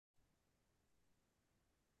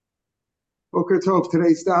Boker Tov,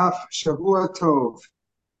 today's daf, Shavua Tov.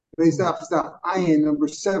 Today's daf is daf Ayin, number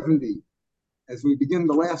 70. As we begin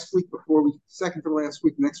the last week second to the last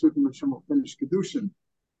week, next week, we'll finish Kiddushin.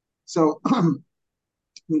 So,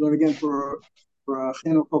 we learn again for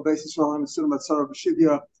Chanukah Kol Beis Yisrael and Sinam Atzara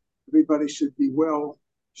B'Shivya. Everybody should be well,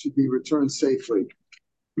 should be returned safely.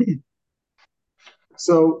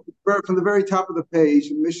 So, from the very top of the page,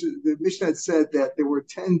 the Mishnah had said that there were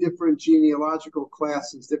 10 different genealogical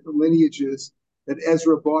classes, different lineages that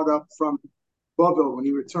Ezra brought up from Bavel when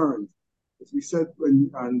he returned. As we said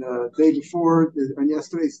on the day before, on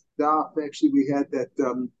yesterday's daf, actually, we had that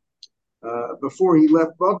before he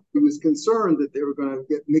left Bavel, he was concerned that they were going to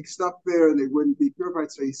get mixed up there and they wouldn't be purified.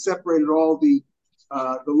 So he separated all the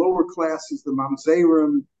lower classes, the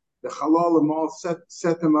Mamzerim, the Chalalim, all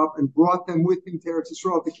set them up and brought them with him to Eretz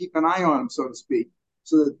Yisrael to keep an eye on them, so to speak,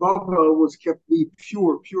 so that Bavel was kept to be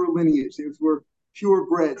pure lineage. These were pure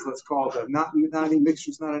breds, let's call them, not any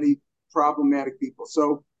mixtures, not any problematic people.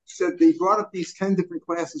 So said they brought up these 10 different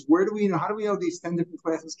classes. Where do we know? How do we know these 10 different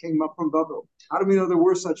classes came up from Bavel? How do we know there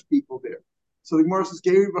were such people there? So the Gemara says,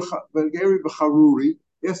 Geri b'charuri.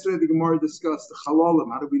 Yesterday the Gemara discussed the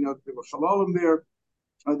Chalalim. How do we know that there were Chalalim there?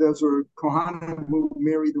 Those were Kohanim who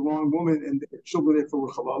married the wrong woman and their children therefore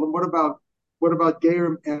were Chalalim. What about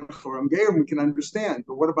Gerim and Choram? Gerim we can understand,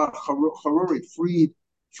 but what about Charuri,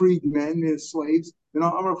 freed men and slaves? Then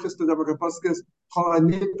Amar Chisda Davar Kapaskas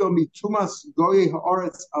Chalanivdo Mitumas Goye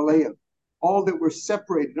Haaretz Aleim. All that were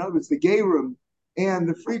separated. In other words, the Gerim and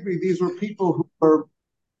the free, these were people who were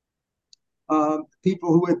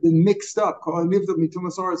people who had been mixed up. Chalanivdo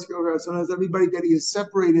Mitumas Haaretz Goye. So as everybody that he is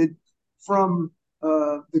separated from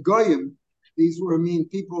the Goyim, these were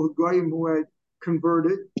people who Goyim who had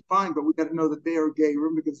converted. Fine, but we got to know that they are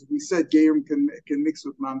Gerim because we said Gerim can mix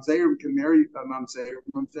with Mamzerim, can marry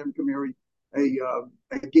Mamzerim can marry a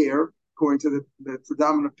Ger, according to the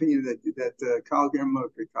predominant opinion that Kal Gerim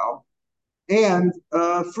Kal, and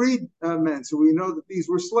freed men. So we know that these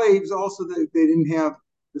were slaves. Also, that they didn't have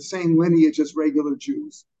the same lineage as regular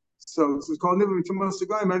Jews. So it's called Nivim Tumas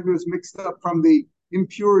Goyim. Maybe it was mixed up from the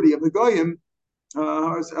impurity of the Goyim.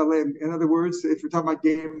 In other words, if we're talking about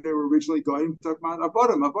Gerim, they were originally Goyim. We're talking about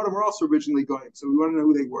Avodim. Avodim were also originally Goyim. So we want to know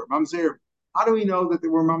who they were. Mamzerim. How do we know that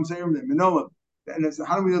there were Mamzerim there? Minolim. And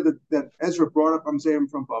how do we know that Ezra brought up Mamzerim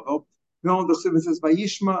from Bavel? Minolim, the Sivan says,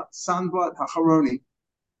 Vayishma Sanbat HaCharoni.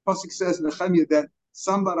 Pasuk says in Nehemiah that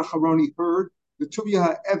Sanbat HaCharoni heard the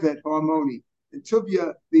Tuvia HaEved HaAmoni. And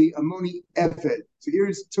Tuvia, the Ammoni Eved. So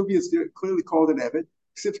here's Tuvia is clearly called an Eved.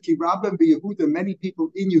 Many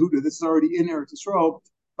people in Yehuda, this is already in Eretz Yisrael,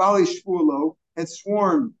 Bali Shvulo had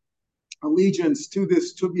sworn allegiance to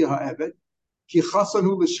this Tuvia HaEved. Ki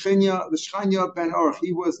chasanu l'Shchanya ben Aruch.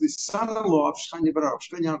 He was the son-in-law of Shchanya ben Aruch.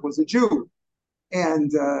 Shchanya was a Jew,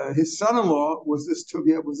 and his son-in-law was this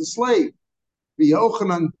Tuvia, was a slave.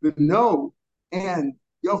 Yochanan ben No, and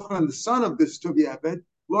Yochanan, the son of this Tuvia HaEved,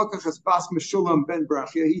 Lokach Bas Meshulam ben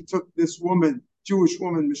Brachia. He took this woman, Jewish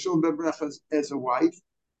woman, Meshulam ben Brachia, as a wife.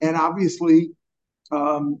 And obviously,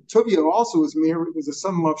 Tuvia also was a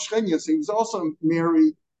son-in-law of Shchenya, so he was also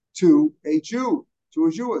married to a Jew, to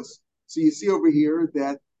a Jewess. So you see over here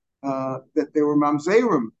that they were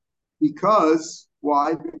Mamzerim. Because,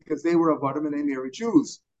 why? Because they were Avodim and they married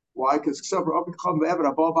Jews. Why? Because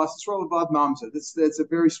that's a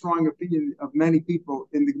very strong opinion of many people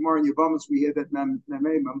in the Gemara and Yevamos. We hear that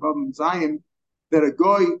that a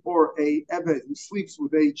goy or a Eved who sleeps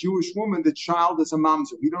with a Jewish woman, the child is a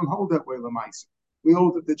mamzer. We don't hold that way, Lamaisa. We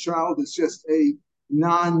hold that the child is just a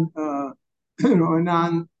non-pure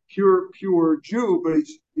Jew, but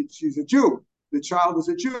she's a Jew. The child is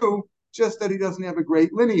a Jew, just that he doesn't have a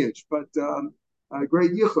great lineage, but a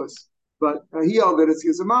great yichus. But he held that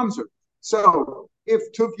he's a mamzer. So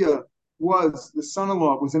if Tuvia was the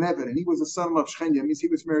son-in-law, was an Eved, and he was the son-in-law of Shchenya, means he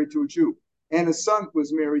was married to a Jew. And his son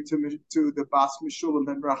was married to the Bas Meshulam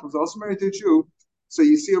ben Brach, was also married to a Jew. So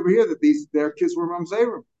you see over here that their kids were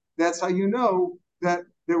Mamzerim. That's how you know that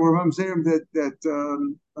there were Mamzerim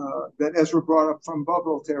that Ezra brought up from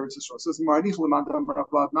Bavel to Eretz Yisrael. So says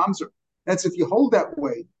that's if you hold that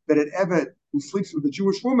way, that an Eved who sleeps with a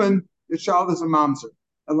Jewish woman, the child is a Mamzer.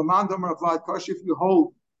 And if you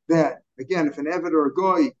hold that, again, if an Eved or a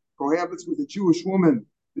Goy cohabits with a Jewish woman,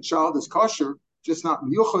 the child is kosher, just not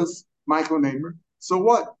miyuchas, Michael Namer. So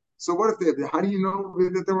what? So what if they? How do you know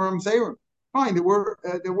that there were Mamzerim? Fine, there were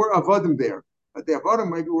Avodim there, but the Avodim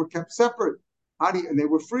maybe were kept separate. And they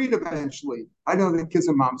were freed eventually. I know the kids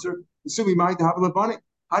are Mamzer. So we might have a bunny.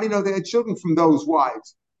 How do you know they had children from those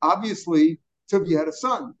wives? Obviously, Tuvia had a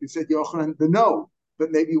son. He said Yochanan ben No, but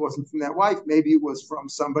maybe it wasn't from that wife. Maybe it was from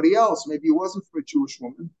somebody else. Maybe it wasn't from a Jewish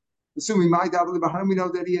woman. Assuming my Davli behind, we know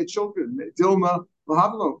that he had children. Dilma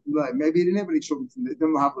Lahavlo, maybe he didn't have any children from the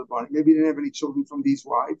Dilma Lahavlo, maybe he didn't have any children from these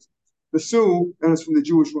wives. Vasu, and it's from the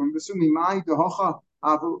Jewish woman. Vasumi my Dehocha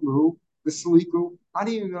Avlu, Vasiliku. How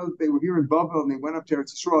do you know that they were here in Babel and they went up to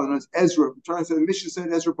Eretz Yisrael? And it was Ezra. I'm trying to say the Mishnah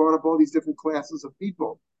said Ezra brought up all these different classes of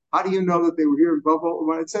people. How do you know that they were here in Babel?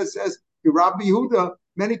 When it says Rabbi Yehuda,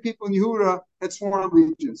 many people in Yehuda had sworn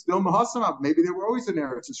allegiance. Dilma Hasanab, maybe they were always in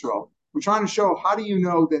Eretz Yisrael. We're trying to show, how do you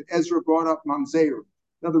know that Ezra brought up Mamzerim?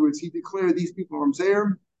 In other words, he declared these people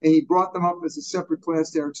Mamzerim, and he brought them up as a separate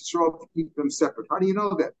class to Eretz Yisrael to keep them separate. How do you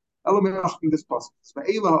know that? In this pasuk,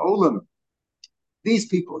 these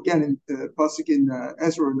people, again in the pasuk in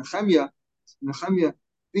Ezra and Nehemiah,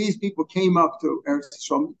 these people came up to Eretz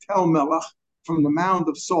Yisrael, Tel Melach, from the mound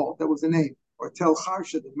of salt, that was the name, or Tel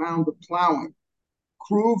Charsha, the mound of plowing.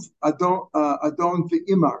 Kruv Adon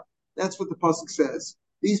V'Imar. That's what the pasuk says.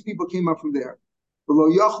 These people came up from there.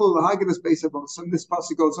 Some this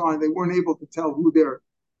pasuk goes on. They weren't able to tell who their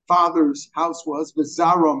father's house was,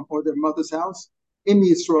 Vizaram, or their mother's house. Im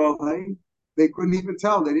Yisrael, they couldn't even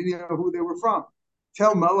tell. They didn't even know who they were from.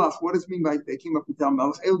 Tel Melach. What does it mean by they came up from Tel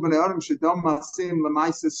Melach?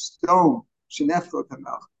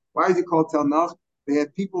 Why is it called Tel Melach? They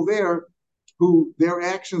had people there who their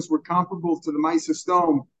actions were comparable to the Maisa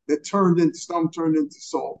stone that turned into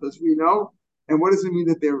salt, as we know. And what does it mean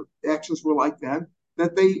that their actions were like that?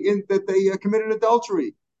 That they committed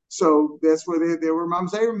adultery. So that's where they were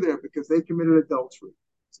mamzerim there, because they committed adultery.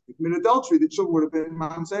 So if they committed adultery, the children would have been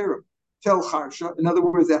mamzerim. Tel Charsha, in other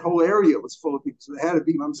words, that whole area was full of people, so they had to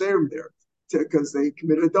be mamzerim there because they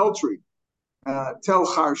committed adultery. Tel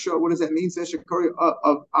Charsha, what does that mean?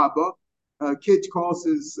 Of Abba. Kid calls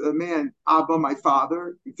his man Abba, my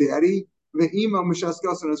father, daddy. The Ima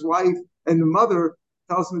Mishaskas and his wife, and the mother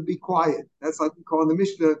tells him to be quiet. That's like we call in the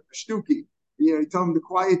Mishnah shtuki. You tell him to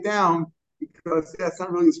quiet down because that's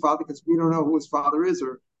not really his father, because we don't know who his father is,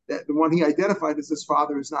 or that the one he identified as his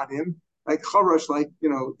father is not him. Like charash, like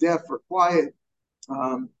deaf or quiet.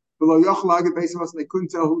 Below Yochel they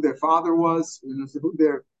couldn't tell who their father was, who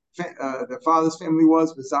their father's family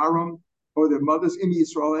was, Vizarim, or their mother's Im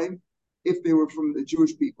Yisrael, if they were from the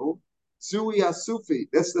Jewish people. Zui Asufi,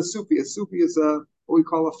 that's the Sufi. A Sufi is what we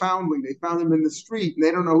call a foundling. They found him in the street, and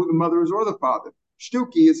they don't know who the mother is or the father.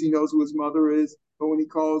 Shtuki is he knows who his mother is, but when he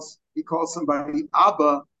calls somebody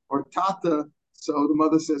Abba or Tata, so the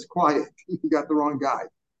mother says quiet. You got the wrong guy.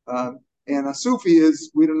 And a Sufi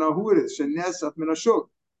is we don't know who it is. Shenes of Minashuk,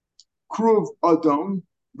 Kruv Adon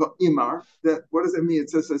Imar. That what does that mean?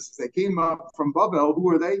 It says they came up from Babel. Who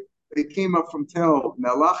are they? They came up from Tel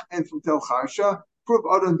Melach and from Tel Charsha. Kruv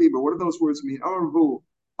Adon Biba. What do those words mean?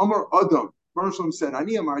 Amar Adon. Baruch said,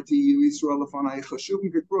 "Ani amarti you Israel lefanai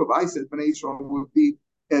chashuvim kekruv." I said, "Bnei Israel would be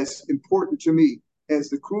as important to me as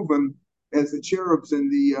the kruvim, as the cherubs in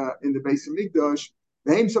the Beis Hamikdash."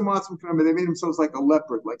 They made themselves like a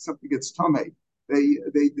leopard, like something gets tummy. They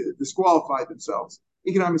disqualified themselves.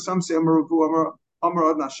 Some say Amar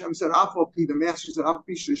Hashem said, the master said,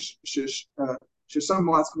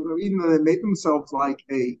 even though they made themselves like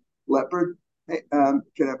a leopard, they're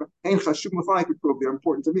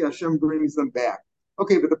important to me. Hashem brings them back.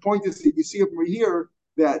 Okay, but the point is that you see over here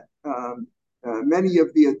that many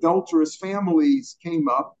of the adulterous families came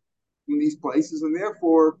up in these places, and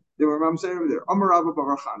therefore they were mamzerim there. Amar Rabba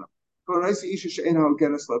Barachana.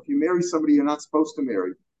 If you marry somebody you're not supposed to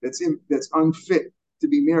marry, that's unfit to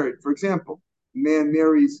be married. For example, a man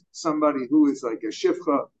marries somebody who is like a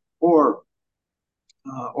shivcha or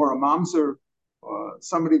a mamzer,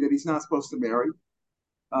 somebody that he's not supposed to marry.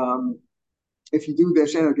 If you do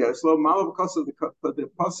that, the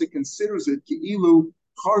pasuk considers it ki'ilu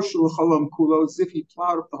charshul chalam kulo, as if he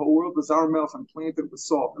plowed up the whole world with zar melch and planted it with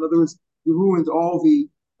salt. In other words, you ruined all the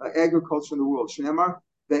agriculture in the world. Shneimar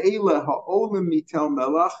ve'ela ha'olim mitel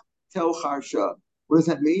melach tel charsha. What does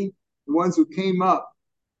that mean? The ones who came up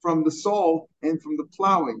from the salt and from the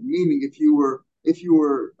plowing. Meaning, if you were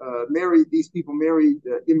married, these people married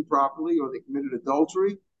improperly or they committed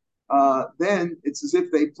adultery, then it's as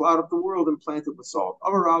if they plowed up the world and planted with salt.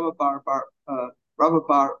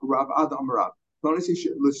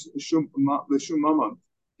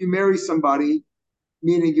 You marry somebody,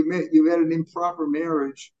 meaning you had an improper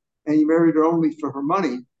marriage and you married her only for her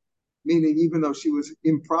money, meaning even though she was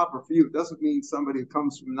improper for you, it doesn't mean somebody who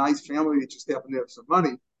comes from a nice family that just happened to have some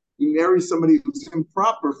money. You marry somebody who's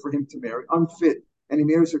improper for him to marry, unfit, and he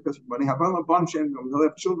marries her because of money. He'll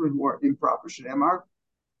have children who are improper.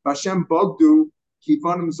 Hashem Bogdu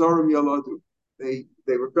Kivanim Zorim Yaladu. They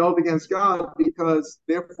rebelled against God because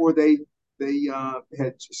therefore they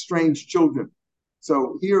had strange children.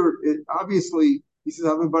 So here, obviously, He says,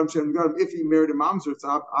 if he married a mamzer, it's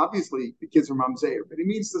obviously the kids are mamzer. But he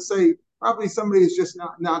means to say probably somebody is just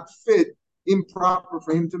not fit, improper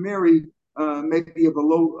for him to marry, maybe of a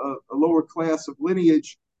lower class of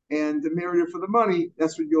lineage, and marry her for the money.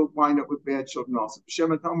 That's when you'll wind up with bad children also.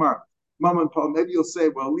 Shem and Tamar, Mom and Paul, maybe you'll say,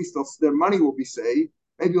 well, at least their money will be saved.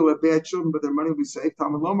 Maybe you'll have bad children, but their money will be saved.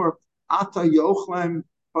 Tamar Lomer, Ata Yochlem,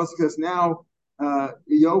 because now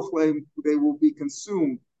Yochlem, they will be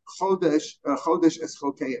consumed. Chodesh es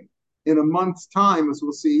Chokeim. In a month's time, as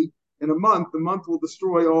we'll see, in a month, the month will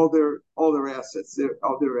destroy all their assets,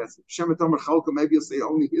 all their assets. Shem Tamar Chalka, maybe you'll say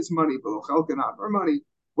only his money, but Chalka not her money.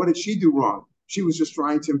 What did she do wrong? She was just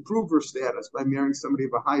trying to improve her status by marrying somebody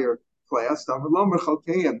of a higher class.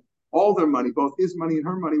 All their money, both his money and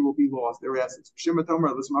her money, will be lost, their assets.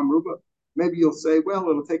 Maybe you'll say, well,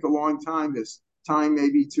 it'll take a long time, this time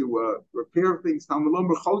maybe to repair things.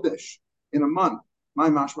 In a month. My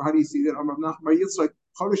mashma, how do you see that?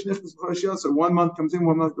 So 1 month comes in,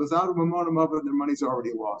 1 month goes out, and their money's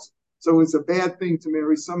already lost. So it's a bad thing to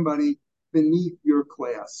marry somebody beneath your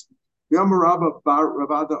class. Marry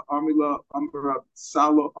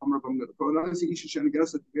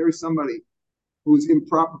somebody who's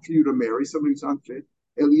improper for you to marry, somebody who's unfit.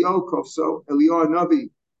 So Eliyahu Navi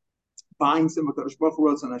binds him with the Baruch Hu,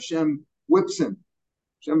 and Hashem whips him.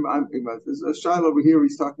 There's a shayla over here.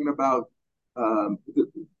 He's talking about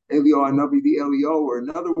Eliyahu Navi, the Eliyahu, or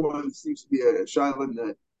another one seems to be a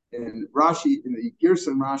shayla in Rashi, in the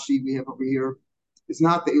Gerson Rashi we have over here. It's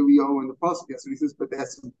not the Eliyahu in the pasuk. That's what he says, but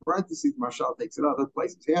that's in parentheses. Marshal takes it other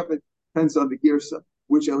places. Have it depends on the Gersa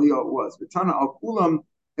which Eliyahu was. But Tana al Kulam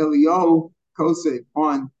Eliyahu Kosei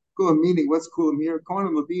on Kulam, meaning what's Kulam here?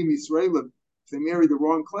 Kohanim Levim Yisraelim. If they marry the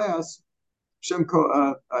wrong class,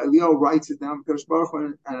 Eliyahu writes it down,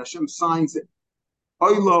 and Hashem signs it.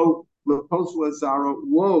 Oilo leposla zaro.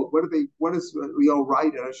 Whoa! What does Eliyahu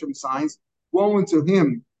write? And Hashem signs. Woe unto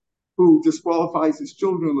him who disqualifies his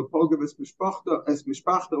children, lepogav as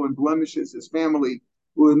mishpachto, and blemishes his family.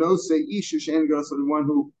 Will say ishish engas, the one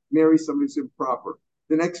who marries somebody who's improper.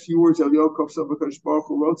 The next few words Eliyahu Kofsav Hakadosh Baruch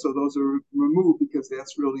Hu wrote, so those are removed because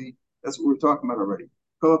that's what we're talking about already.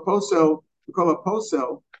 Kolaposel,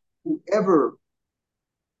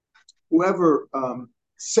 whoever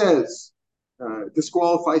says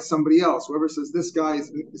disqualifies somebody else, whoever says this guy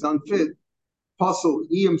is unfit, puzzle,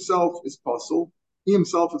 he himself is puzzle. They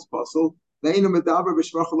never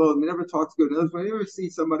talks good. When you ever see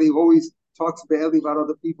somebody who always talks badly about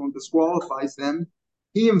other people and disqualifies them,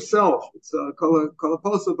 he himself, it's a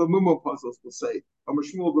kolaposel b'mumo puzzles, we'll say, or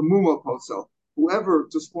mishmul b'mumo posel. Whoever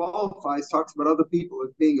disqualifies, talks about other people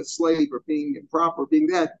as being a slave or being improper, being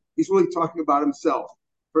that, he's really talking about himself.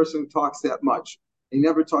 The person who talks that much. He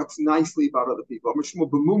never talks nicely about other people. Mishmul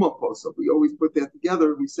b'mumo posel. We always put that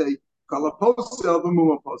together. We say kolaposel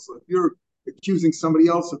b'mumo posel. If you're accusing somebody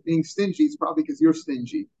else of being stingy, it's probably because you're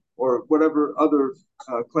stingy, or whatever other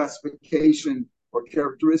classification or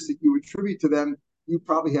characteristic you attribute to them, you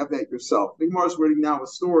probably have that yourself. The Gemara is reading now a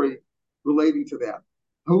story relating to that.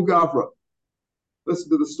 Hu Gavra. Listen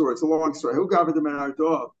to the story. It's a long story. Hu Gavra the man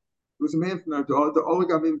Ardoa. There was a man from Ardoa. The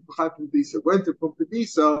Oligavim Pumbedisa went to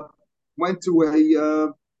Pumbedisa, went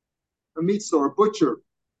to a meat store, a butcher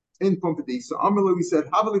in Pumbedisa. Amrlu, he said,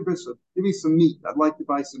 Havali Bishop, give me some meat. I'd like to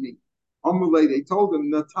buy some meat. Amrulay, they told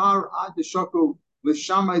him, Natar ad Shakul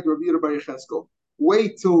l'shamay Rabbi Yehuda bar Yecheskel.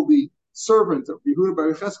 Wait till the servant of Yehuda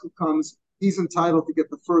bar Yecheskel comes. He's entitled to get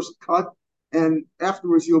the first cut, and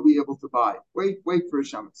afterwards you'll be able to buy. Wait for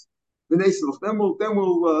his shamas. Then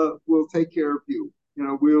we'll take care of you. You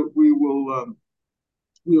know,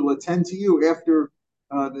 we'll attend to you after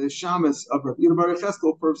the shamas of Rabbi Yehuda bar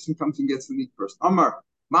Yecheskel person comes and gets the meat first. Amar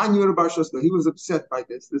man Yehuda bar Yecheskel. He was upset by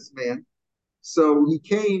this man, so he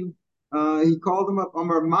came. He called him up.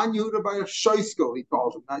 Amar man Yehuda bar Yecheskel. He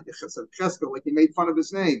called him, not Yecheskel, like he made fun of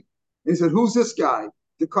his name. And he said, "Who's this guy?"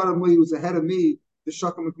 The Kadamli was ahead of me. The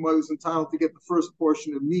Shakam Kamai was entitled to get the first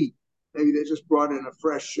portion of meat. Maybe they just brought in a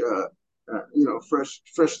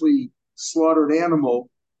freshly slaughtered animal,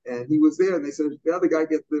 and he was there. And they said,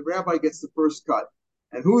 the rabbi gets the first cut.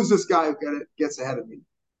 And who is this guy who gets ahead of me?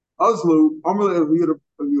 Azlu,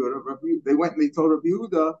 they went and they told Rabbi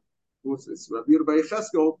Yehuda, who was this Rabbi Yehuda bar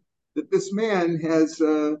Yecheskel, that this man has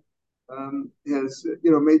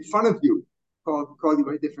made fun of you. Called you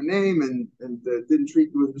by a different name and didn't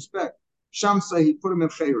treat you with respect. Shamsa, he put him in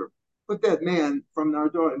Chayrim. Put that man from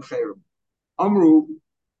Nardoa in Chayrim. Amru,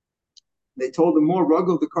 they told him more,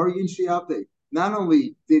 Ruggle the Karyin Shiate. Not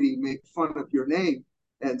only did he make fun of your name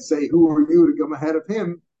and say, who are you to come ahead of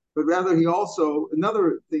him, but rather he also,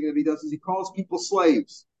 another thing that he does is he calls people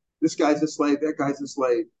slaves. This guy's a slave, that guy's a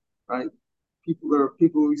slave, right? there are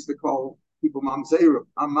people who used to call people mamzer,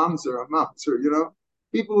 I'm mamzer,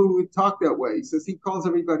 people who would talk that way. He says he calls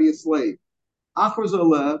everybody a slave. Achar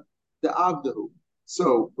zoleh the avdahu.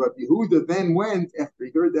 So Rabbi Yehuda then went, after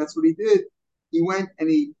he heard that's what he did, he went and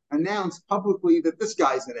he announced publicly that this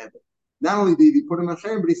guy's an Eved. Not only did he put him in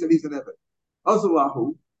Cherem, but he said he's an Eved.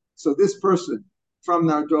 Azalahu. So this person from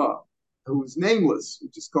Nardah, who is nameless, we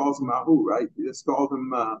just calls him Ahu, right? We just called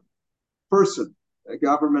him person, a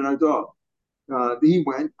government Nardah. He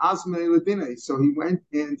went, Azmei Ledina. So he went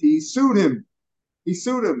and he sued him.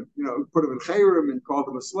 Put him in Cherem and called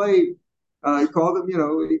him a slave. He called him,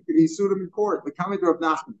 he sued him in court. The comment of Rav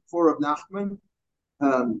Nachman, before Rav Nachman,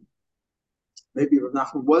 maybe Rav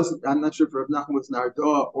Nachman wasn't, I'm not sure if Rav Nachman was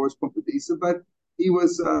Nardah or Pumbedisa, but he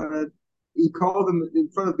called him in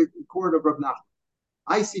front of the court of Rav Nachman.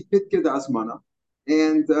 I see Pitke Dasmana,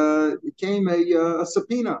 and it came a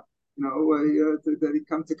subpoena, that he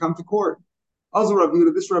come to court. Also Rav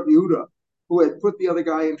Yehuda, this Rav Yehuda, who had put the other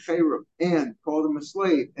guy in Cherem and called him a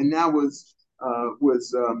slave, and now was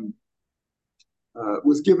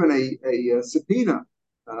given a subpoena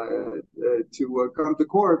to come to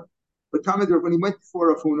court. But commented when he went before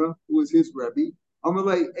Rav Huna, who was his Rebbe,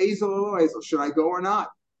 Amalei Ezel or Ezel, should I go or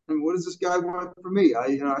not? I mean, what does this guy want from me? I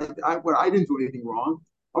didn't do anything wrong.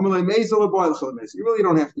 Amalei Mezel or Boilchel Mezel. You really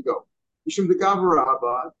don't have to go. Mishum the Gavra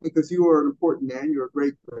Abba, because you are an important man, you're a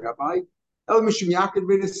great rabbi. El Mishum Yaakov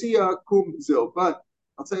Benesiya Kum Zil. But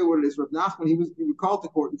I'll tell you what it is. Rav Nachman, he was called to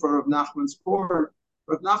court in front of Nachman's court.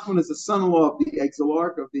 Rav Nachman is the son-in-law of the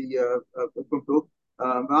exilarch of the Pumpil.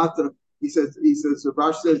 He says,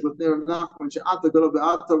 Rav says, with Rav Nachman,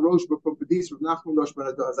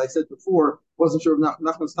 as I said before, wasn't sure if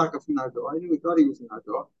Nachman's taka from Nardo. I knew he thought he was in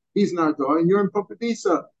Nardo. He's Nardo, and you're in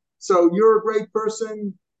Pumbedisa. So you're a great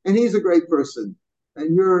person, and he's a great person.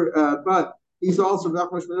 And but he's also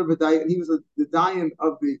Nachman Shmir, and he was the Dayan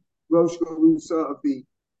of the Rosh Garusa of the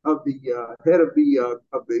head of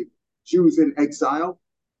the Jews in exile,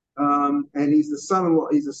 and he's the son-in-law.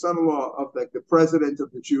 He's the son-in-law of the president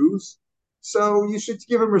of the Jews. So you should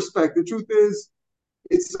give him respect. The truth is,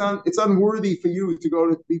 it's unworthy for you to go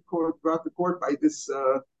to be brought to court by this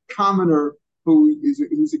commoner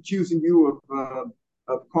who's accusing you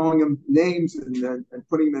of calling him names and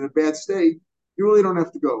putting him in a bad state. You really don't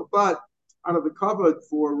have to go. But out of the cover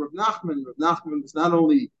for Rav Nachman was not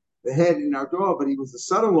only the head in Nardah, but he was the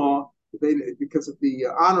son-in-law. Because of the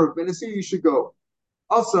honor of Benesi, you should go.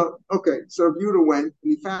 Also, okay, so Rav Yehuda went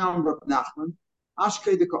and he found Rav Nachman.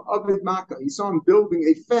 He saw him building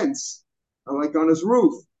a fence, like on his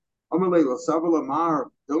roof. Don't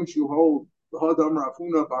you hold the Hadam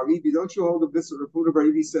Rafuna Baribi? Don't you hold of this Rafuna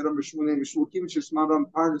Baribi said when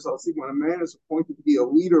a man is appointed to be a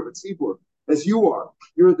leader of a tzibur, as you are,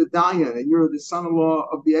 you're the Dayan and you're the son-in-law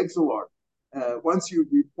of the exilarch. Once you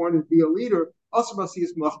appointed to be a leader,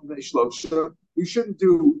 you shouldn't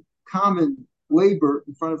do common labor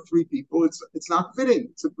in front of three people. It's not fitting.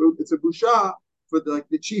 It's a busha for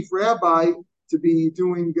the chief rabbi to be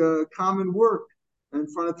doing common work in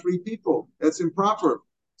front of three people. That's improper.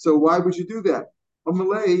 So why would you do that?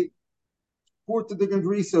 Amalei,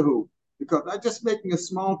 because I'm just making a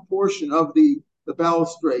small portion of the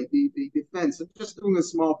balustrade, the defense. I'm just doing a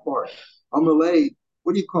small part. Amalei,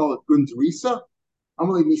 what do you call it? Gundrisa?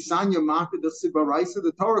 Amalei misanya maka the sibaraisa.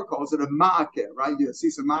 The Torah calls it a ma'akeh, right? You see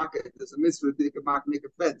some ma'akeh. There's a mitzvah to make a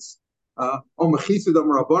fence.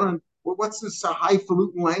 What's this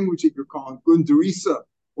highfalutin language that you're calling Gundrisa?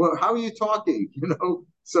 Well, how are you talking?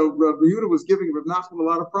 So Rav Yehuda was giving Rav Nachman a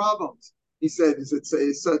lot of problems. He said,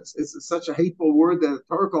 it's such a hateful word that the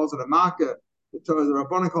Torah calls it a makkah, the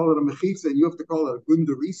Rabbanan call it a mechitza, and you have to call it a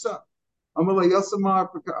Gundrisa. Amalei Yosamar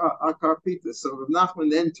Akarpita. So Rav Nachman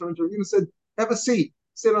then turned to him and said, have a seat,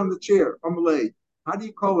 sit on the chair. Amalei, how do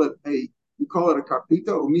you call it you call it a karpita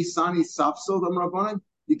or misani safsel Rabbanan?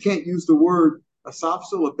 You can't use the word a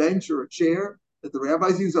safsel, a bench or a chair that the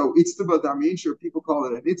rabbis use. Itztaba damin, sure, people call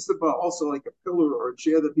it an itztaba, also like a pillar or a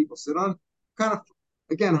chair that people sit on. Kind of,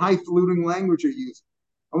 again, highfalutin language you're using.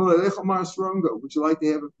 Amalei lechamar strongo. Would you like to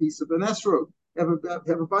have a piece of an esrog? Have a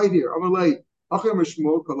bite here. Amalei achem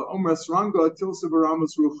shmo kol omer strongo atil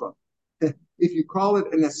sebaramas rucha. If you call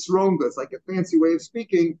it an esronga, it's like a fancy way of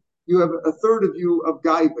speaking. You have a third of you of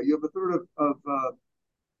gaiva. You have a third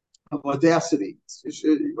of audacity.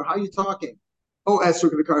 How are you talking?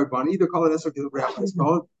 Esrog the karban. Either call it esrog, the rabbis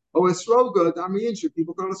call it. Esroga, damiin,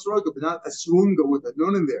 people call it esroga, but not esrunga with a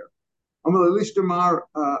nun in there. Amalei lishtamar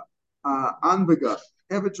anvaga.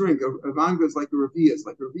 Have a drink. A vanga is like a revius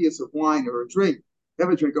of wine or a drink. Have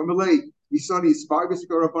a drink. Amalei Yisani Spargus, the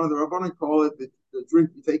Rabbanan call it the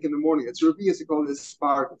drink you take in the morning. It's Ravias, they call it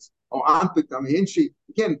asparagus. Oh, Ampik, Hinchi.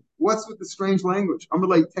 Again, what's with the strange language? I'm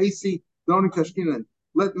like, Tasi, Dona Kashkinan.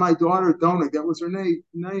 Let my daughter Dona, that was her name,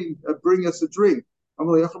 bring us a drink. I'm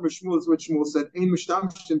like, Shmuel is what Shmuel said. Ein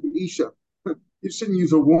Mishtamshin Isha. You shouldn't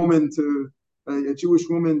use a woman a Jewish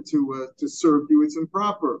woman to serve you. It's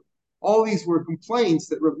improper. All these were complaints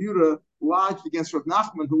that Rav Yehuda lodged against Rav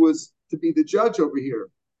Nachman, who was to be the judge over here.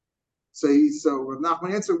 So Rav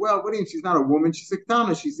Nachman answered, well, what do you mean? She's not a woman. She's a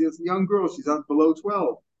Ktana. She's a young girl. She's below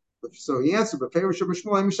 12. So he answered, but you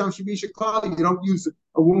don't use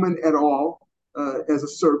a woman at all as a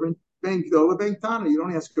servant. You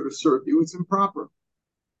don't ask her to serve you. It's improper.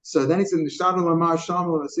 So then he said, then Rav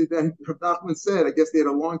Nachman said, I guess they had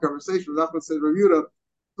a long conversation. Rav Nachman said, Rav Yehuda,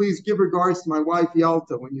 please give regards to my wife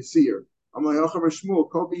Yalta when you see her. I'm like, you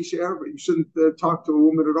shouldn't talk to a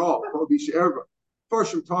woman at all.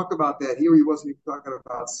 First, we talk about that. Here he wasn't even talking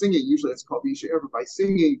about singing. Usually it's called Bisha Ever by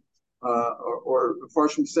singing, or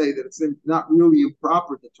first we say that it's not really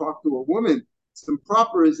improper to talk to a woman. It's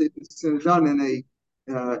improper is if it's done in a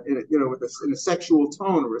sexual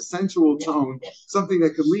tone or a sensual tone, something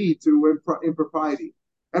that could lead to impropriety.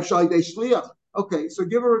 Okay, so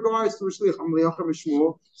give her regards to a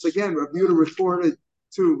shliach. So again, Rav Yehuda reported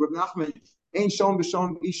to Rav Nachman, Ein shalom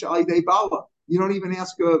b'shalom isha alidei bala. You don't even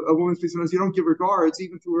ask a woman's peace. You don't give regards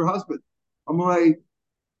even to her husband. I'm like,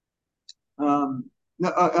 Ein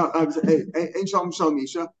shalom b'shalom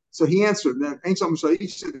isha. So he answered that Ein shalom b'shalom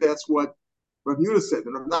isha. That's what Rav Yehuda said.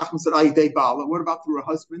 And Rav Nachman said, alidei bala. What about through her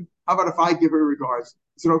husband? How about if I give her regards?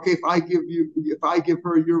 Is it okay if I give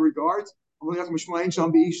her your regards? You don't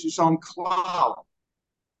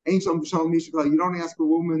ask a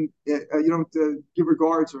woman, you don't give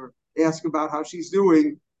regards or ask about how she's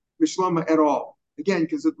doing at all. Again,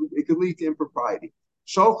 because it could lead to impropriety.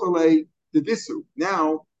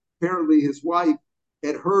 Now, apparently his wife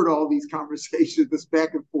had heard all these conversations, this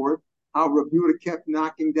back and forth, how Rav Yehuda kept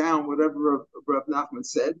knocking down whatever Rav Nachman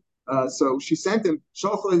said. So she sent him,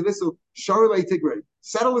 settle his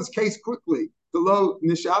case quickly. Below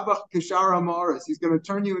Nishabach Kishara Amaris. He's going to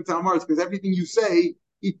turn you into Amaris because everything you say,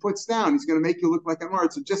 he puts down. He's going to make you look like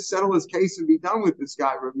Amaris. So just settle his case and be done with this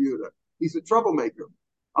guy, Rav Yehuda. He's a troublemaker.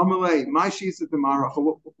 Amalei, my she's at the Marach.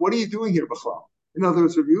 What are you doing here, Bachal? In other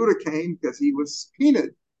words, Rav Yehuda came because he was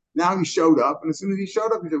subpoenaed. Now he showed up, and as soon as he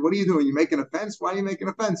showed up, he said, what are you doing? You making a fence? Why are you making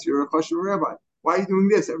a fence? You're a Chashuv rabbi. Why are you doing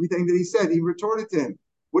this? Everything that he said, he retorted to him.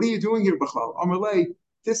 What are you doing here, Bachal? Amalei,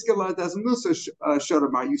 Tiskala doesn't lose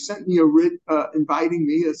Shadamar. You sent me a writ inviting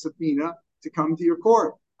me, a subpoena, to come to your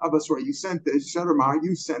court. Abbasra, you sent this, Shadamar,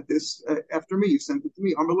 you sent this after me, you sent it to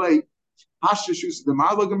me. Amalei, Hashashus, the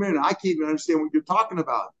Marlogamin, I can't even understand what you're talking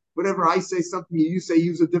about. Whenever I say something, you say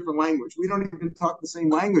use a different language. We don't even talk the same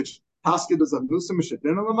language. Taska does a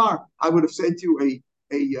Lamar. I would have sent you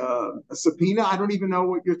a subpoena. I don't even know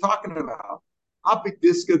what you're talking about. Apik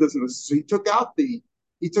Diska doesn't. So he took it out. He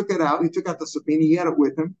took out the subpoena. He had it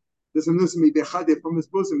with him. There's a nusmi from his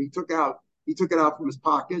bosom. He took it out from his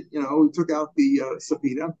pocket. He took out the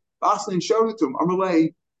subpoena. Baslin showed it to him.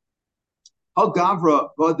 Amalei, how Gavra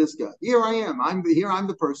Vadiska. Here I am. I'm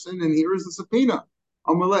the person, and here is the subpoena.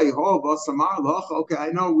 Amalei, okay, I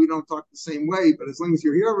know we don't talk the same way, but as long as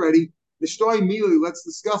you're here already, immediately let's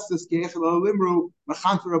discuss this. At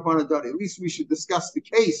least we should discuss the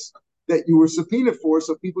case that you were subpoenaed for,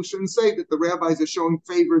 so people shouldn't say that the rabbis are showing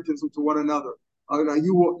favoritism to one another.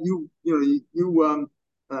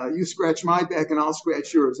 You scratch my back and I'll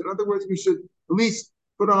scratch yours. In other words, we should at least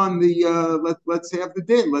put on the let's have the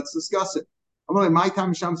din. Let's discuss it. My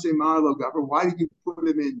time Sham say Marlo Gavra. Why did you put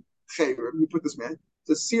him in Chayrim? You put this man. It's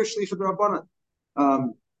a Sir Shlichut Rabbanan.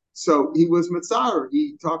 So he was Mitzar.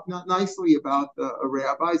 He talked not nicely about a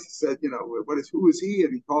rabbis. He said, who is he?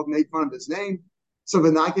 And he made fun of his name. So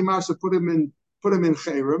Venakimar, so put him in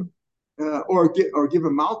Chayrim, or give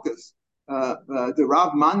him Malchus. The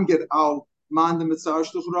Rav Man get al Man the Mitzar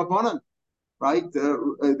Shluch Rabbanan, right?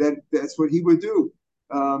 That's what he would do.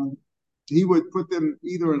 He would put them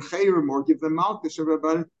either in Chayrim or give them Malchus.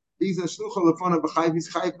 He's a Shluch Lefana b'Chayv. He's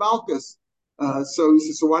Chayv Malchus. So he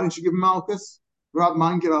said, so why didn't you give him Malchus? Rav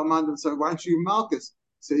Man get al Man the Mitzar. Why didn't you give him Malchus?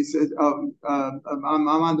 So he said,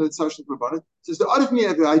 says the other thing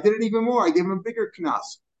I did it even more. I gave him a bigger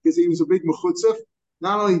knas because he was a big mechutzef.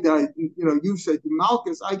 Not only that, you said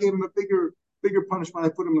Malchus, I gave him a bigger punishment. I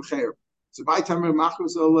put him in chair. So by time why'd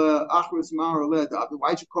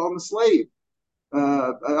you call him a slave?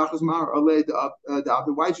 Why'd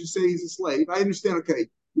you say he's a slave? I understand. Okay,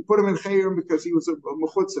 you put him in chair because he was a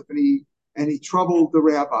mechutzef and he troubled the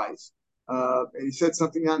rabbis. And he said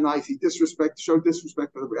something not nice. He showed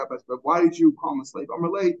disrespect for the rabbis. But why did you call him a slave?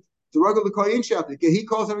 Amalei, The regular Koyin chapter, he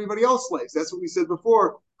calls everybody else slaves. That's what we said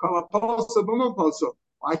before. I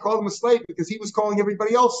called him a slave because he was calling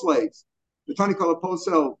everybody else slaves. The Tani called a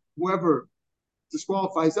posel, whoever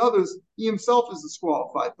disqualifies others, he himself is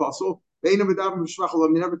disqualified. Puzzle. He never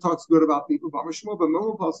talks good about people. But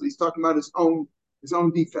he's talking about his own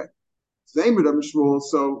defect. So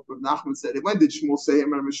Nachman said, when did Shmuel say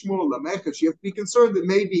him? You have to be concerned that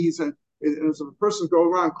maybe he's if a person go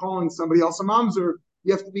around calling somebody else a mamzer,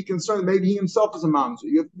 you have to be concerned maybe he himself is a mamzer.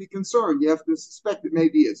 You have to be concerned. You have to suspect that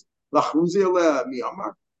maybe he is.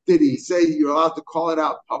 Did he say you're allowed to call it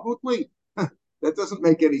out publicly? That doesn't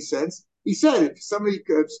make any sense. He said if somebody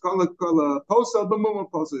call a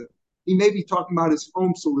posel, he may be talking about his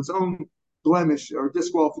own soul, his own blemish or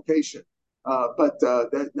disqualification. But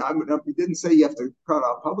he didn't say you have to cut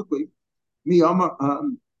out publicly. Did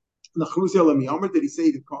he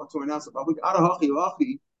say to announce it publicly?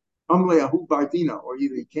 Or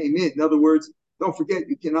either he came in. In other words, don't forget,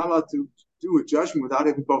 you cannot allowed to do a judgment without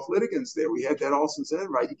having both litigants there. We had that also said,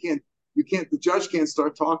 right? The judge can't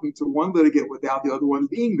start talking to one litigant without the other one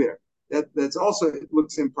being there. That's also, it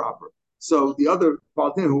looks improper. So the other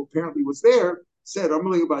Baldin, who apparently was there, said,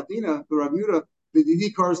 Amalei Badina, the Rav Yudah,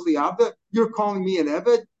 you're calling me an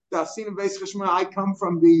Eved? I come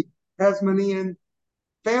from the Hasmonean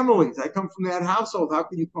families. I come from that household. How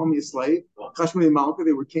can you call me a slave? Chashmoni and Malka,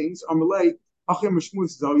 they were kings. Amalei, Achim Shmuel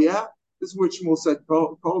says, oh yeah? This is what Shmuel said,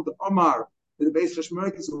 called Omar. The base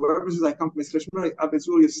Chashmoni, because whoever says I come from base Chashmoni, it's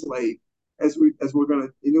really a slave, as we're going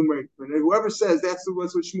to enumerate. Whoever says that's what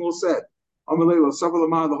Shmuel said. Amalei,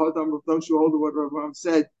 don't you hold what Rav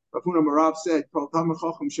said? Rav said,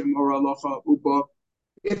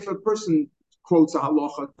 if a person quotes a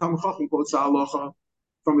halacha, Tam Chacham quotes a halacha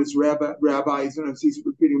from his rabbis, and he's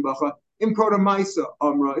repeating halacha, Imkota Maisa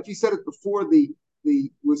Amra, if he said it before the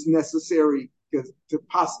was necessary to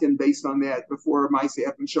paskin based on that, before Maisa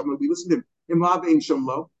happened, Shamlo, we listened to him, Imlave in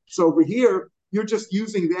Shamlo. So over here, you're just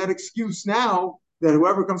using that excuse now that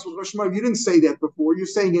whoever comes with Rosh Hashanah, you didn't say that before, you're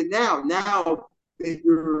saying it now. Now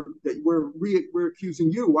we're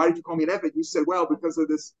accusing you. Why did you call me an Eved? You said, well, because of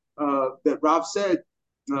this that Rav said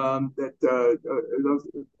Rav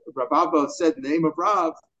Abba said the name of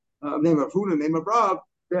Rav, name of Huna, name of Rav,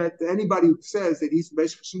 that anybody who says that he's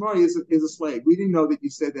Beis Shemai is a slave. We didn't know that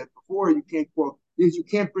you said that before. You can't quote. You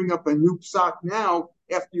can't bring up a new psak now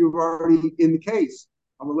after you've already in the case.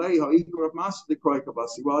 Well, like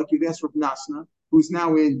you'd ask Rav Nasna, who's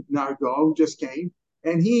now in Nardo, who just came,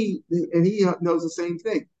 and he knows the same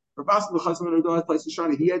thing. He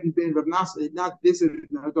hadn't been Rav Nasna, had not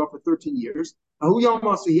visited Nardo for 13 years. So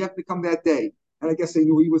he had to come that day, and I guess they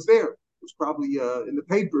knew he was there. It was probably in the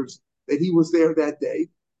papers that he was there that day.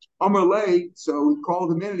 Amalei, so he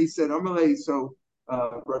called him in and he said, Amalei, so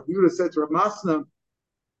Rav Yudah said to Rav Nasna,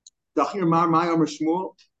 Dachir Mar Mai Amar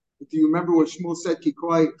Shmuel. Do you remember what Shmuel said?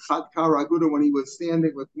 Kikoi Chadkar Aguda, when he was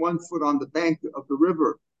standing with one foot on the bank of the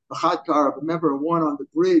river, the Chadkar, remember one on the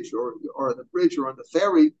bridge or on the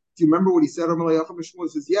ferry. Do you remember what he said? Shmuel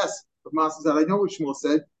says yes. But Masa said, I know what Shmuel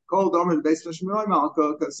said. Called Omer the base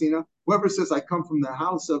Malka Kasina. Whoever says I come from the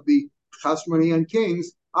house of the Chashmonean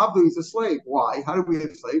kings, Abdu is a slave. Why? How do we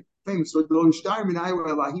have a slave? Famous story. The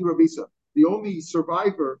only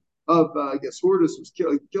survivor of I guess Hortus was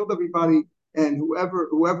killed everybody. And whoever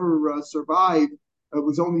survived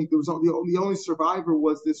the only survivor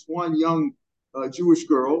was this one young Jewish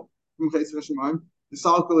girl from the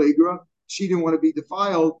Salkalegra. She didn't want to be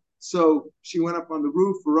defiled, so she went up on the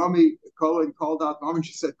roof for Rami and called out Rami.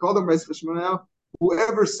 She said, "Call them Beis Hashmonah.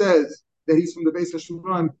 Whoever says that he's from the Beis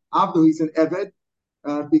Hashmonah, Avdu, he's an Eved,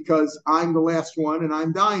 because I'm the last one and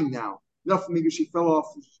I'm dying now." Nothing because she fell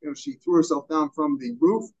off. She threw herself down from the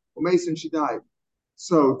roof. Mason, she died.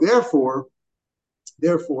 So therefore,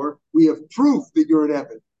 we have proof that you're an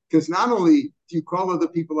Eved. Because not only do you call other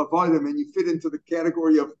people avodim and you fit into the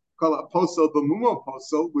category of call it posel b'mumo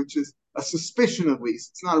posel, which is a suspicion at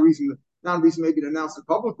least. It's not a reason maybe to announce it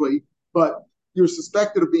publicly, but you're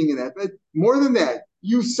suspected of being an Eved. More than that,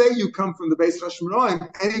 you say you come from the Beis Hashmonaim.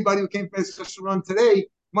 Anybody who came from Beis Hashmonaim today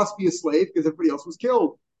must be a slave because everybody else was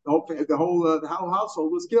killed. The whole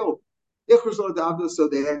household was killed. So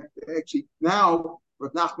they actually now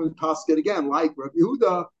Rav Nachman Pasket again, like Rav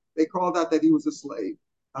Yehuda, they called out that he was a slave.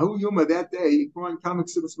 Ahu Yuma that day,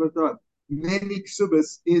 many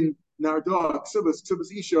ksubas in Nardo,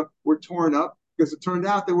 ksubas Isha were torn up because it turned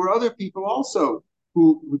out there were other people also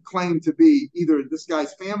who would claim to be either this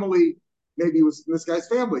guy's family, maybe it was this guy's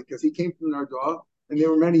family because he came from Nardo, and there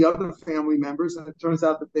were many other family members, and it turns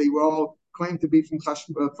out that they were all claimed to be from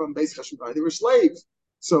Beis Hashmonaim. They were slaves.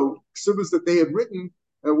 So ksubas that they had written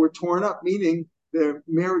were torn up, meaning their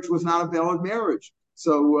marriage was not a valid marriage.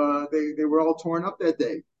 So they were all torn up that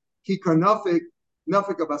day. Kika Nafik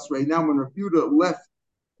Abasrei. Now when Refuta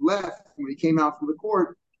left when he came out from the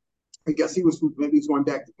court, I guess he was going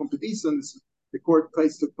back to Pumbedisa, and the court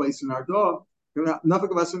case took place in Ardor. Nafik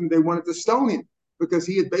Abasrei, they wanted to stone him because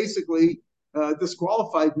he had basically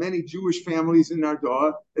disqualified many Jewish families in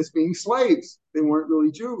Ardor as being slaves. They weren't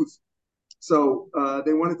really Jews. So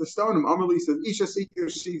they wanted to stone him. Amarli says, Isha Sikh,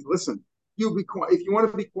 listen, you be quiet. If you want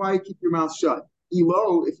to be quiet, keep your mouth shut.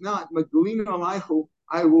 Elo, if not, Magdalena Alaihu,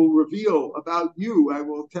 I will reveal about you, I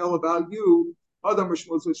will tell about you. Adam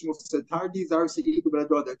Shmuel said, Tardi's are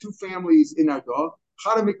there are two families in Ardor.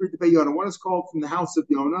 One is called from the house of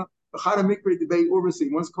Yonah. One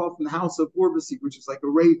is called from the house of Urbasi, which is like a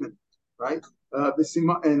raven, right?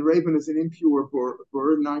 And raven is an impure bird,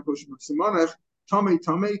 non-kosher simonech. Tame,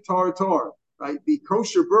 tar, right? The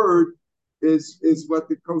kosher bird is what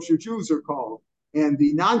the kosher Jews are called, and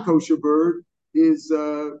the non-kosher bird is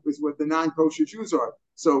what the non-kosher Jews are.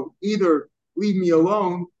 So either leave me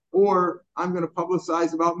alone, or I'm going to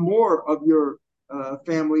publicize about more of your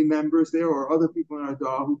family members there or other people in our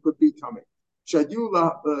dog who could be coming. So they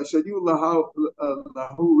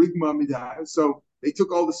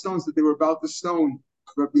took all the stones that they were about to stone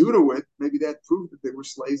Rabbi Yehuda with. Maybe that proved that they were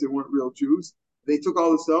slaves; they weren't real Jews. They took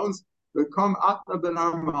all the stones. They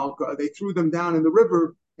threw them down in the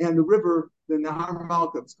river, and the river, the Nahar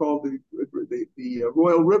Malka, it's called the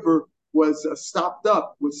Royal River, was stuffed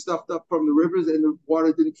up from the rivers, and the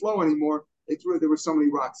water didn't flow anymore. There were so many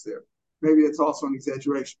rocks there. Maybe it's also an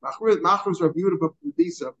exaggeration. Machros Rabbi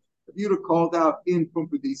Yehuda called out in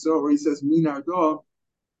Pumbedisa, or he says Minardah.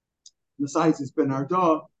 Besides, it's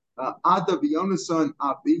Benardah. Ada V'Yonasan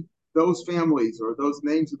Api. Those families or those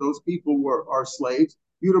names of those people are slaves.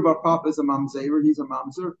 Yehuda Bar Papa is a mamzer. He's a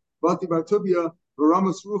mamzer. Bati Bar Tubia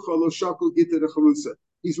V'Ramas Rucha Lo Shakul Gita de Charusa.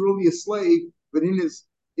 He's really a slave, but in his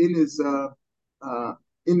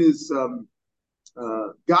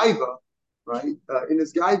gaiva, right? In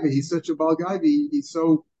his gaiva, he's such a bal gaiva. He's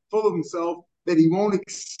so full of himself that he won't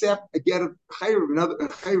accept a get of chayr, another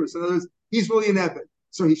chayr. So in other words, he's really an eved,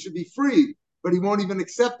 so he should be freed, but he won't even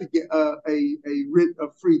accept a writ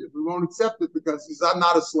of freedom. He won't accept it because he says, "I'm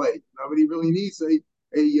not a slave." But he really needs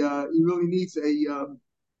he's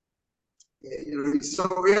so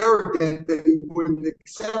arrogant that he wouldn't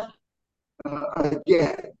accept a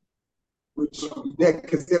get,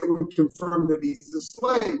 because that would confirm that he's a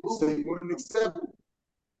slave, so he wouldn't accept it.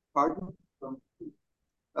 Pardon?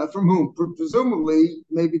 From whom? Presumably,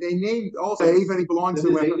 maybe they named also slave and he belonged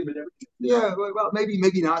to him. Yeah, well, maybe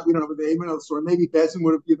not. We don't know. They even know the story. Maybe Bezin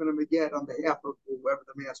would have given him a get on behalf of whoever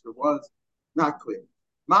the master was. Not clear.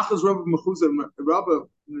 Machaz Rabbi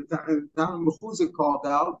Mechuzah called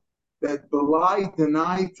out that Belai,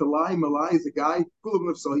 Denai, Talai, Malai is a guy,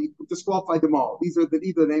 so he disqualified them all. These are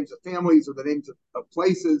either the names of families or the names of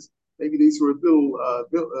places. Maybe these were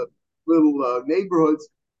little neighborhoods.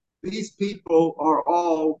 These people are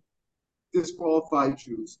all disqualified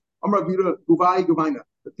Jews. The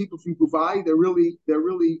people from Guvai, they're really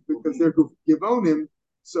because they're Givonim,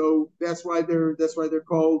 so that's why they're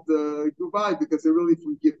called Guvai, because they're really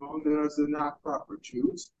from Givon. They're not proper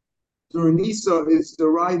Jews. Nisa is the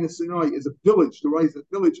Rai Nisinoi is a village. The Rai is a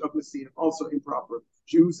village of Nisim, also improper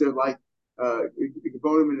Jews. They're like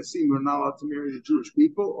Givonim and Nisim are not allowed to marry the Jewish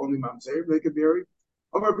people. Only Mamzer they can marry.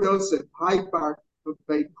 Amar Yosef, High Park of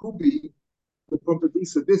Beikubi, the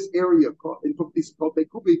Pumbedisa, this area in Pumbedisa called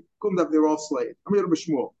Beikubi, Kumdav, they're all slaves. Amir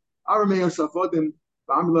Bashmuel, Arameo Safodim,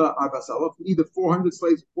 Bamla Arbasalov, either 400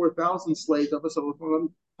 slaves, 4,000 slaves, Arbasalov,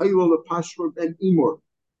 Hayul Pashur Ben Imor.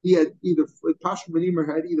 He had either Pashur Ben Imor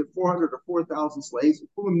had either 400 or 4,000 slaves.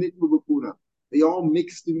 They all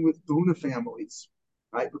mixed in with Kahuna families.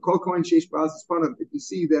 Right? If you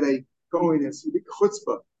see that a Kohen is a big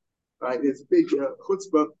chutzpah, right? It's a big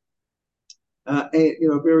chutzpah.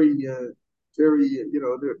 And very, they're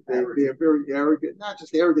very arrogant. Not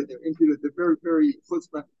just arrogant; they're impudent. They're very, very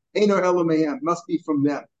chutzpah. Eino elamayam must be from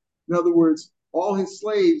them. In other words, all his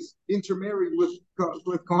slaves intermarried with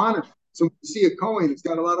Kohanim. So when you see a Kohen who's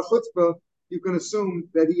got a lot of chutzpah, you can assume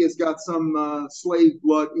that he has got some slave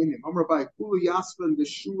blood in him. Amar by Kulu Yaspan the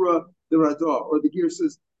Shura the Radah, or the Gear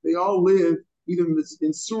says they all live either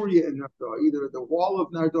in Syria and Nardah, either the wall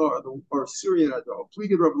of Nardah or Syria and Nardah.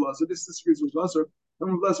 Pleaded Rabbi Lazar. This disagrees with Lazar.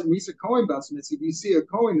 Rabbi Lazar, when he's a Kohen Basmitz, if you see a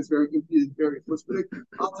Kohen is very impudent, very chutzpah,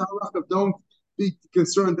 don't be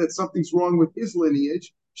concerned that something's wrong with his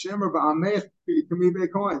lineage. Shemer ba'amech k'mivei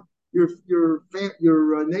Kohen.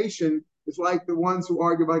 Your nation is like the ones who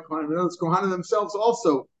argue by Kohanim. In other words, Kohanim themselves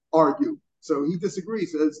also argue. So he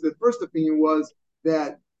disagrees. So the first opinion was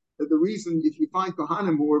that that the reason if you find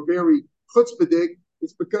Kohanim who are very chutzpahdik,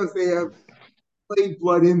 it's because they have slave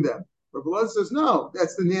blood in them. Rabbi Elazar says, no,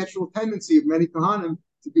 that's the natural tendency of many Kohanim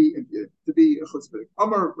to be a chutzpahdik.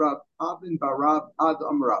 Amar Rab Abin Barab Ad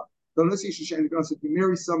Amarav. Don't see if you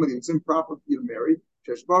marry somebody, it's improper for you to marry.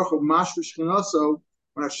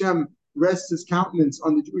 When Hashem rests his countenance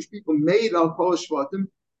on the Jewish people, made al kol shvatim,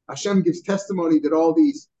 Hashem gives testimony that all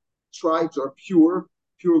these tribes are pure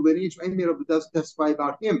lineage. It doesn't testify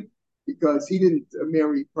about him because he didn't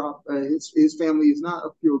marry. His family is not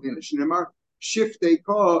of pure lineage. Shnemar shiftei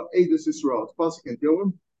ka edus Yisrael. It's pasuk in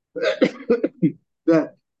Dilem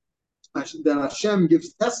that Hashem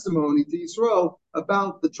gives testimony to Yisrael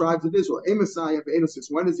about the tribes of Israel.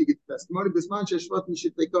 When does he give testimony?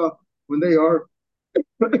 When they are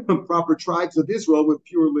proper tribes of Israel with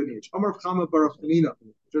pure lineage.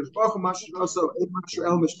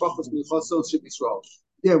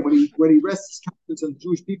 Yeah, when he rests his countenance on the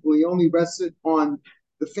Jewish people, he only rests it on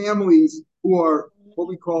the families who are what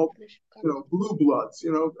we call, blue bloods,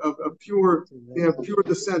 of pure, they have pure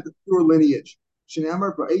descent, of pure lineage.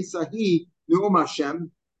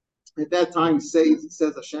 At that time,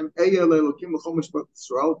 says Hashem,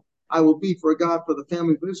 I will be for a God for the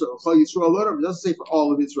family of Israel. It doesn't say for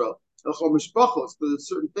all of Israel. For the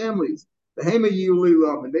certain families. And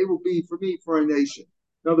they will be for me for a nation.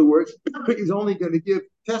 In other words, he's only going to give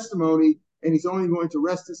testimony and he's only going to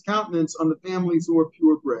rest his countenance on the families who are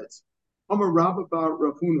purebreds. Amar Rabba bar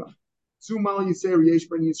Rav Huna. Zumal Yisrael Yesh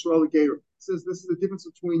ben Yisrael Geir. Says this is the difference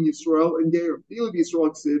between Yisrael and Geir.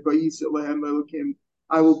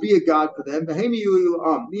 I will be a God for them.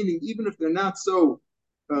 Meaning, even if they're not such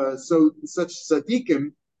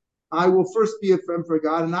tzaddikim, I will first be a friend for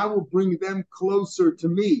God, and I will bring them closer to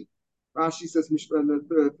me. Rashi says from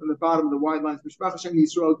the bottom of the wide lines,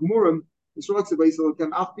 Yisrael Gemurim. Even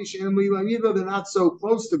though they're not so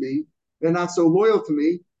close to me, they're not so loyal to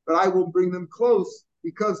me, but I will bring them close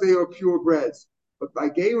because they are purebreds. But by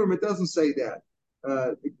Gerim, it doesn't say that.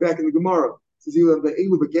 Back in the Gemara, it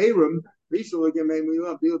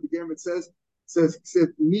says,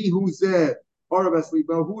 me who's there,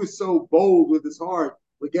 who is so bold with his heart,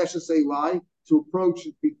 to approach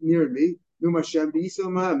and be near me. In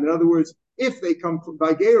other words, if they come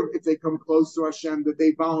by Gerim, if they come close to Hashem, that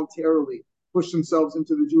they voluntarily push themselves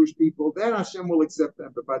into the Jewish people, then Hashem will accept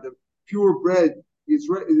them. But by the purebred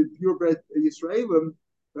Yisraelim,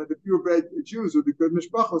 by the purebred Jews or the good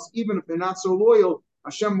mishpachos, even if they're not so loyal,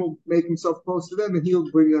 Hashem will make himself close to them and he'll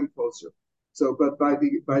bring them closer. So, but by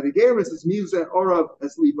the Gerim, it's Mizeh Orav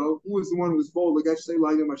as Libo, who is the one who is bold, like I say,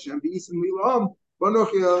 like Hashem, the Isim Lilam,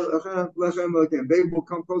 they will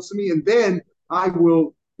come close to me, and then I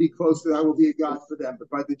will be close to them. I will be a God for them. But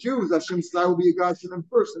by the Jews, Hashem says, I will be a God for them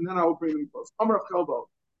first, and then I will bring them close.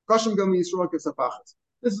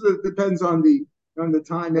 This depends on the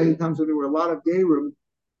time. Many times when there were a lot of Gerim,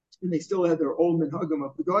 and they still had their old minhagim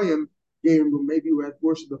of the Goyim, Gerim who maybe who had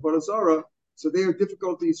worshipped the Vodazara, so they are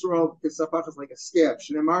difficult to Yisrael because Sapach is like a scab.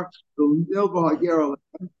 Shnemar,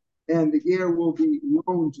 and the Ger will be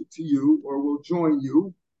loaned to you or will join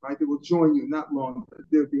you, right? They will join you, not loan.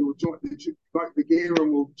 They will join the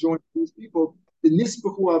Gerim will join these people. The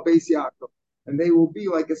Nisbachu al Beis Yaakov, and they will be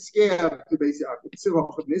like a scab to Beis Yaakov. Let's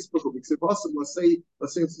say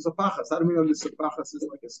it's a sapachas. How do we know the sapachas is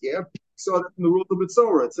like a scab? So in the rule of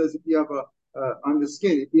Mitzorah, it says if you have on the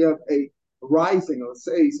skin, if you have a rising, let's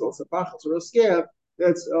say, so sapachas or a scab,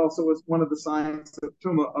 that's also one of the signs of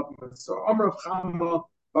Tumah of Mitzorah. Amar of Chama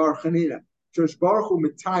Bar Chanina. Shlosh Baruch Hu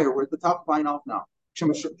Mitayr. We're at the top of Vayin Alf now.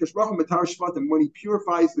 Shlosh Baruch Hu Mitayr Shvatim. When he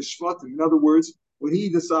purifies the Shvatim, in other words, when he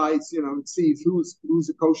decides, sees who's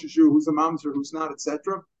a kosher Jew, who's a mamzer, who's not,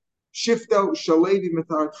 etc. Shifto Shalevi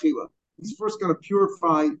Mitar Tchila. He's first going to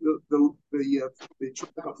purify the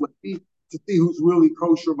tribe of Levi to see who's really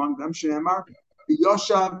kosher among them. Shenemar the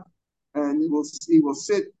Yoshav, and he will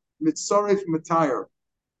sit Mitzaref Mitayr.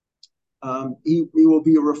 He will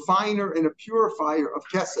be a refiner and a purifier of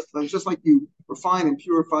kesef. Just like you refine and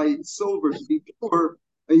purify silver to be pure,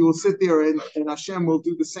 and you will sit there and Hashem will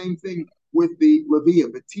do the same thing with the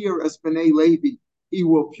Levium. The Tir as B'nai Levi, he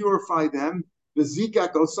will purify them. The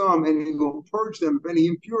Zikak Osam, and he will purge them of any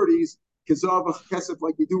impurities, Kezav kesef,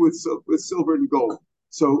 like you do with silver and gold.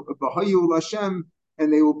 So B'hayu Hashem,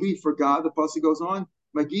 and they will be for God. The pasuk goes on,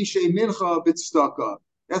 Magishe Mincha B'tzedakah.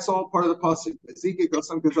 That's all part of the pasuk.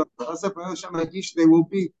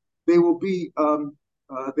 They will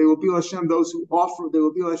be Hashem those who offer. They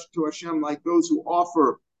will be to Hashem like those who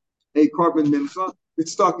offer a carbon mincha.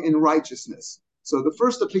 It's stuck in righteousness. So the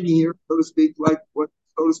first opinion here, so to speak, like what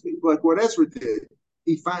Ezra did,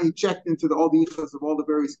 he checked into all the ichas of all the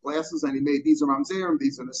various classes, and he made these are Mamzerim,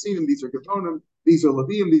 these are Nasinim, these are Gevonim, these are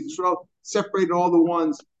Levium, these are Yisrael, separated all the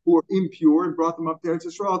ones who were impure and brought them up to Eretz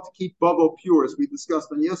Yisrael to keep Babel pure, as we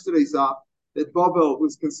discussed on yesterday's Zop, that Babel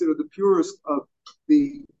was considered the purest of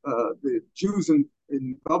the Jews in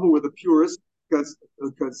Babel were the purest because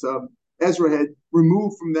Ezra had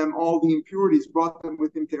removed from them all the impurities, brought them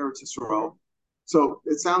with him to Eretz Yisrael. So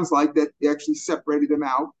it sounds like that he actually separated them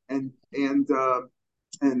out, and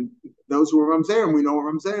those who were Mamzerim, we know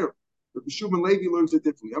are Mamzerim. But Shimon Levi learns it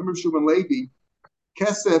differently. I remember Shimon Levi,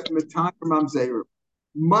 Kesef Matar Mamzerim.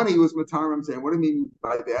 Money was Matar Mamzerim. What do I mean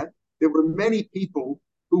by that? There were many people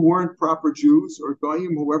who weren't proper Jews or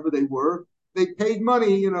Goyim, whoever they were. They paid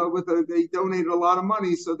money, they donated a lot of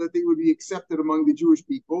money so that they would be accepted among the Jewish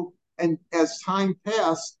people. And as time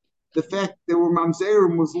passed, the fact there were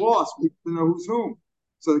Mamzerim was lost. We didn't know who's whom.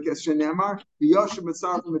 So the Keshenemar, the Yoshem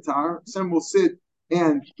Matzar Matar, some will sit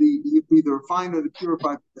and be the refined or the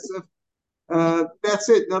purified Kesef. That's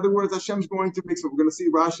it. In other words, Hashem's going to mix it. We're going to see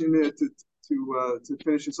Rashi in a minute to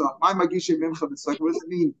finish this off. My Magisha Mincha, it's like, what does it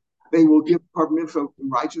mean? They will give Korban Mincha in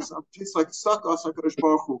righteousness. It's like Sakas HaKadosh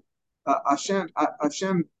Baruch Hu.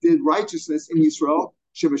 Hashem did righteousness in Yisrael.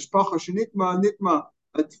 Shemeshpacha Shenitma Nitma,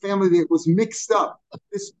 a family that was mixed up.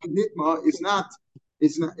 This Nitma is not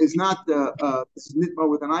this is Nitma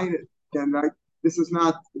with an ayin. And this is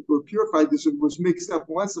not purified. This was mixed up.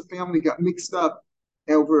 Once the family got mixed up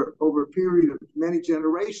over a period of many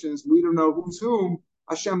generations, we don't know who's whom.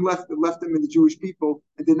 Hashem left them in the Jewish people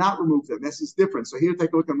and did not remove them. This is different. So here,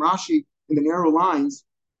 take a look at Rashi in the narrow lines.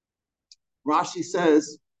 Rashi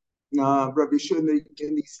says, Rabbi Shua, in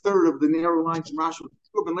the third of the narrow lines in Rashi,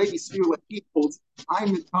 when ladies feel like equals,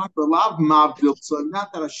 I'm the talk of love mavdil. So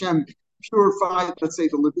not that Hashem purified, let's say,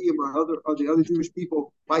 the Levium or the other Jewish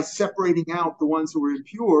people by separating out the ones who were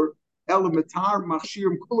impure. Matar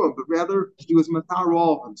Machshirim Kulam, but rather he was Matar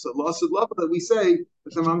all of them. So lost love that we say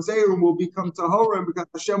that the Mamzerim will become Tahorim because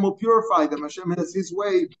Hashem will purify them. Hashem has his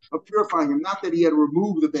way of purifying them. Not that he had to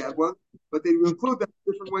remove the bad one, but they will include them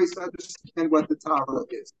in different ways to understand what the Torah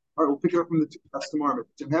is. All right, we'll pick it up from the two last tomorrow.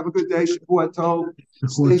 Have a good day. Shavua Tov.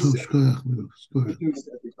 Stay safe.